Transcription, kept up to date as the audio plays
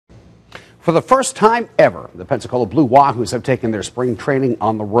For the first time ever, the Pensacola Blue Wahoos have taken their spring training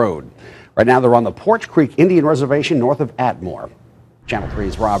on the road. Right now, they're on the Poarch Creek Indian Reservation north of Atmore. Channel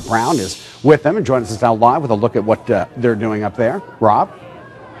 3's Rob Brown is with them and joins us now live with a look at what they're doing up there. Rob?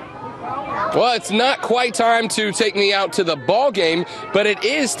 Well, it's not quite time to take me out to the ball game, but it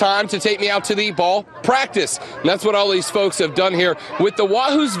is time to take me out to the ball practice. And that's what all these folks have done here with the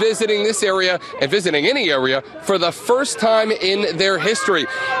Wahoos visiting this area and visiting any area for the first time in their history.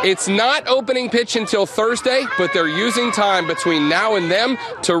 It's not opening pitch until Thursday, but they're using time between now and then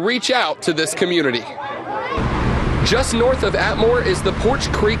to reach out to this community. Just north of Atmore is the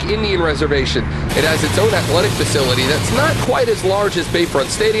Poarch Creek Indian Reservation. It has its own athletic facility that's not quite as large as Bayfront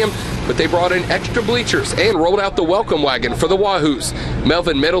Stadium, but they brought in extra bleachers and rolled out the welcome wagon for the Wahoos.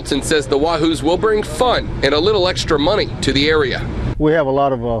 Melvin Middleton says the Wahoos will bring fun and a little extra money to the area. We have a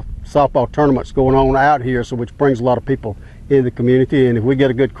lot of softball tournaments going on out here, so which brings a lot of people in the community, and if we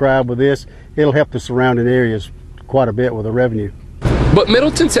get a good crowd with this, it'll help the surrounding areas quite a bit with the revenue. But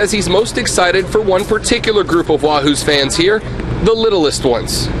Middleton says he's most excited for one particular group of Wahoos fans here, the littlest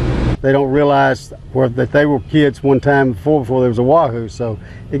ones. They don't realize that they were kids one time before there was a Wahoo, so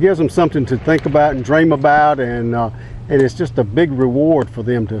it gives them something to think about and dream about, and it's just a big reward for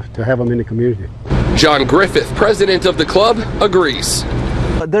them to have them in the community. John Griffith, president of the club, agrees.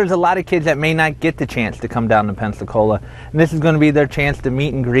 There's a lot of kids that may not get the chance to come down to Pensacola, and this is going to be their chance to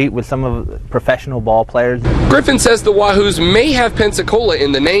meet and greet with some of the professional ball players. Griffin says the Wahoos may have Pensacola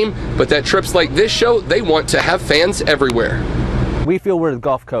in the name, but that trips like this show, they want to have fans everywhere. We feel we're the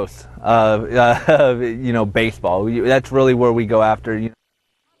Gulf Coast of baseball. That's really where we go after.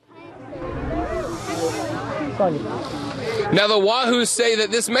 Now, the Wahoos say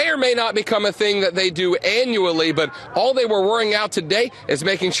that this may or may not become a thing that they do annually, but all they were worrying out today is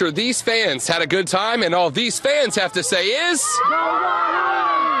making sure these fans had a good time, and all these fans have to say is...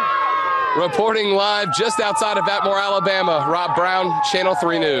 Reporting live just outside of Atmore, Alabama, Rob Brown, Channel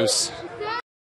 3 News.